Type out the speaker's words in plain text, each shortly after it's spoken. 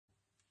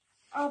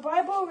Our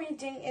Bible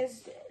reading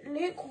is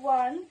Luke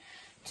 1,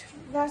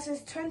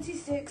 verses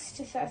 26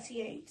 to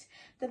 38,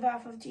 the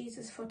birth of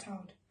Jesus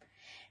foretold.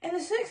 In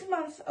the 6th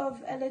month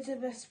of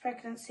Elizabeth's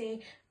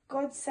pregnancy,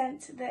 God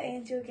sent the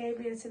angel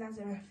Gabriel to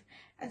Nazareth,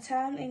 a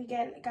town in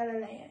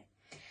Galilee,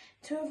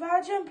 to a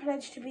virgin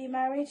pledged to be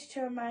married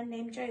to a man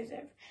named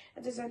Joseph,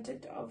 a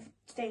descendant of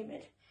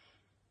David.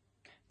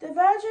 The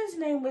virgin's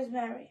name was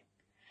Mary.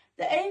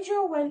 The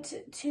angel went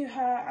to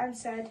her and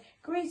said,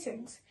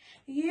 "Greetings,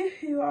 you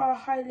who are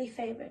highly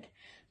favoured.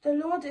 The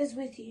Lord is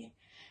with you."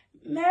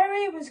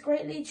 Mary was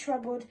greatly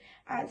troubled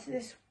at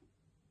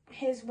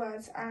his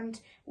words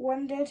and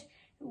wondered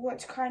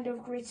what kind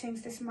of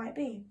greetings this might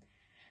be.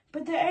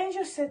 But the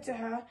angel said to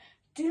her,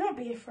 "Do not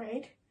be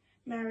afraid,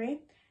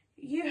 Mary.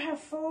 You have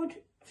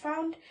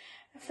found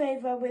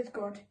favour with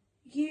God.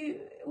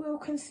 You will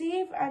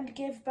conceive and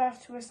give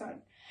birth to a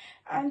son,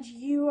 and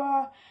you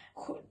are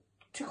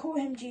to call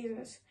him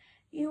Jesus.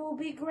 You will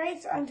be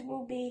great and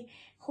will be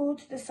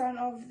called the Son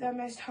of the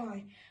Most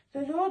High.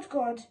 The Lord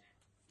God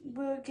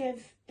will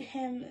give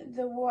him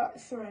the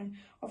throne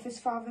of his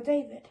father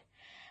David,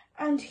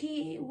 and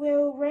he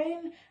will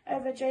reign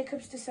over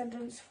Jacob's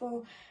descendants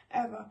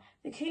forever.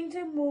 The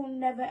kingdom will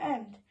never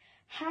end."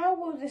 "How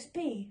will this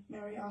be?"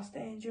 Mary asked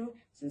the angel,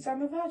 "since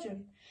I'm a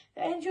virgin?"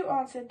 The angel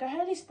answered, "The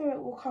Holy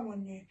Spirit will come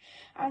on you,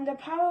 and the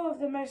power of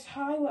the Most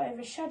High will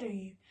overshadow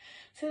you.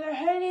 So the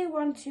Holy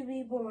One to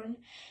be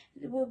born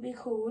will be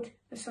called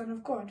the Son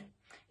of God.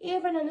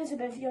 Even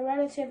Elizabeth, your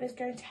relative, is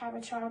going to have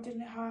a child in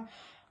her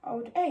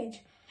old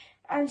age,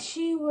 and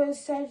she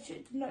was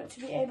said not to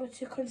be able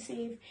to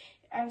conceive,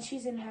 and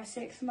she's in her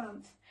 6th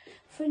month.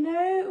 For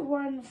no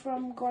one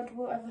from God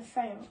will ever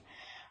fail.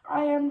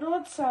 I am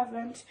Lord's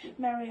servant,"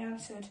 Mary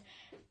answered.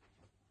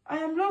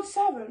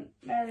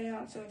 Mary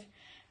answered.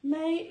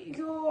 "May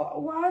your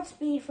words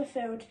be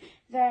fulfilled."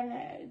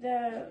 Then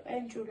the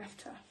angel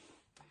left her.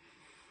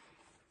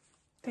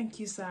 Thank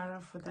you,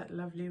 Zara, for that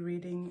lovely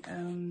reading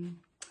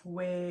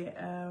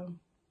where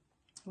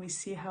we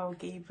see how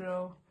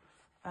Gabriel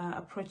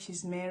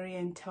approaches Mary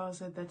and tells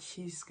her that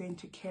she's going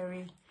to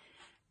carry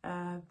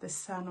the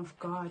Son of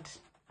God.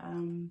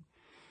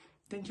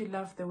 Don't you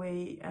love the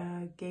way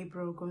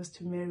Gabriel goes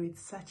to Mary with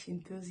such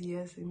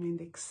enthusiasm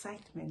and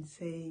excitement,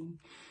 saying,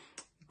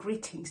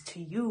 "Greetings to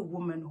you,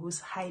 woman who's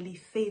highly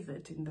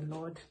favored in the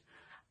Lord."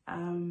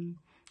 And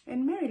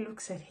Mary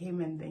looks at him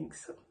and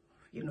thinks,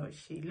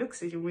 she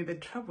looks at him with a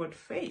troubled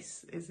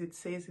face, as it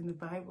says in the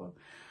Bible.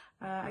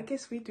 I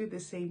guess we do the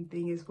same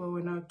thing as well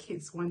when our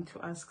kids want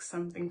to ask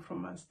something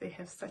from us. They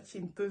have such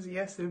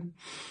enthusiasm.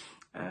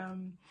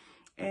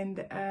 And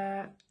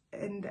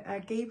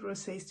Gabriel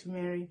says to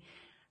Mary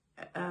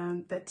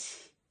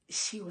that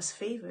she was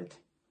favored,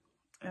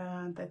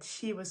 that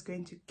she was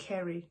going to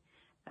carry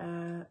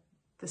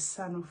the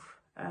Son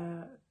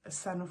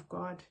of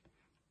God.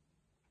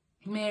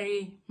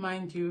 Mary,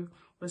 mind you,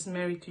 was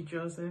married to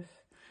Joseph,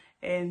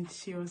 and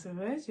she was a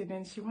virgin,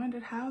 and she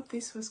wondered how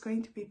this was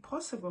going to be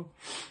possible.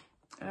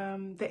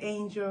 The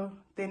angel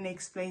then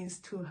explains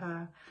to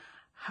her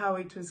how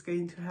it was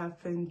going to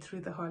happen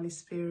through the Holy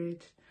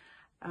Spirit.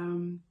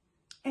 And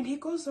he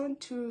goes on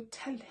to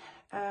tell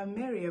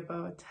Mary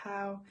about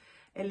how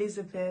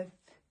Elizabeth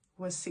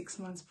was 6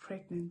 months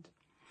pregnant.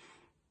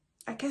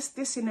 I guess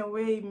this in a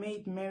way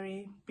made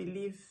Mary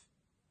believe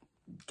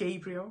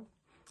Gabriel.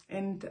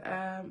 And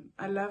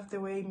I love the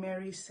way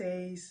Mary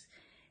says,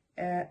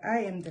 "I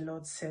am the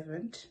Lord's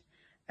servant.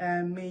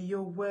 May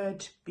your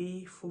word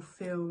be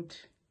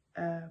fulfilled."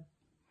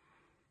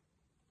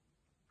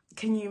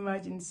 Can you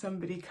imagine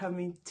somebody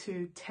coming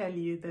to tell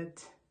you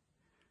that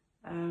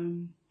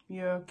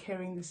you're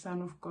carrying the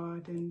Son of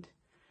God, and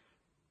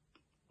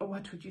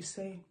what would you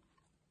say?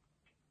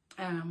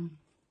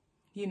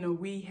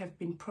 We have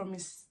been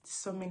promised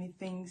so many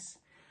things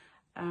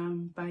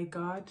by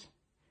God.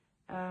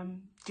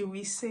 Do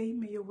we say,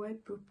 "May your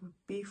word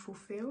be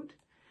fulfilled"?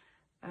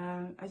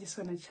 I just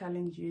want to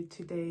challenge you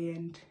today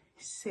and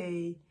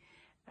say,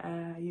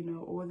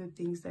 all the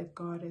things that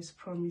God has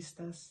promised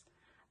us.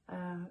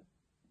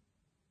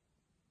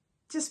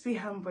 Just be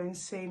humble and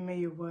say, "May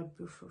your word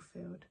be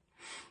fulfilled."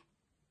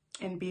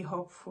 And be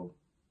hopeful.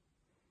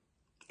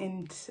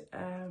 And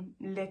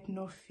let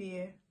no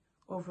fear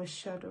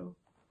overshadow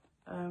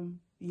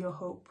your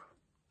hope,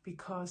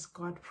 because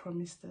God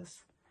promised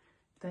us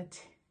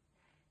that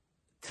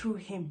through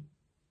him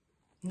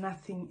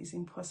nothing is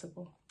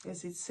impossible,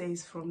 as it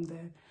says from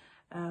the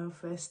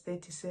verse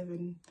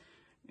 37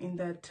 in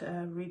that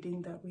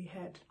reading that we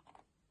had.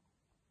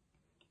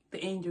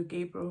 The angel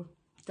Gabriel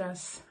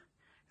does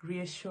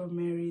reassure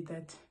Mary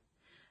that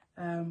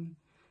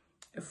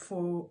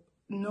for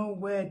no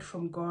word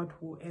from God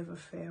will ever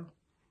fail.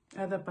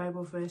 Other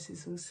Bible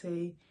verses will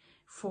say,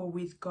 "For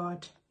with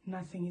God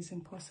nothing is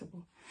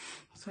impossible."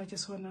 So I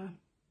just want to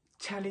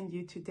challenge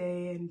you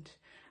today, and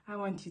I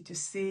want you to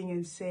sing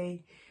and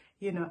say,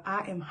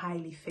 "I am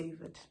highly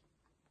favored,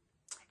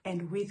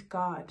 and with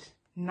God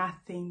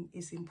nothing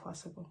is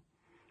impossible."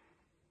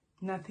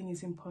 Nothing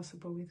is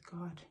impossible with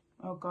God.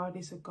 Our God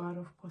is a God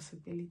of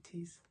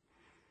possibilities.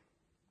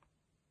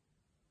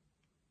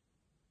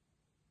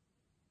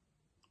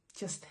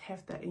 Just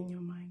have that in your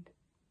mind.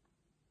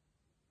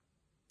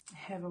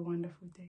 Have a wonderful day.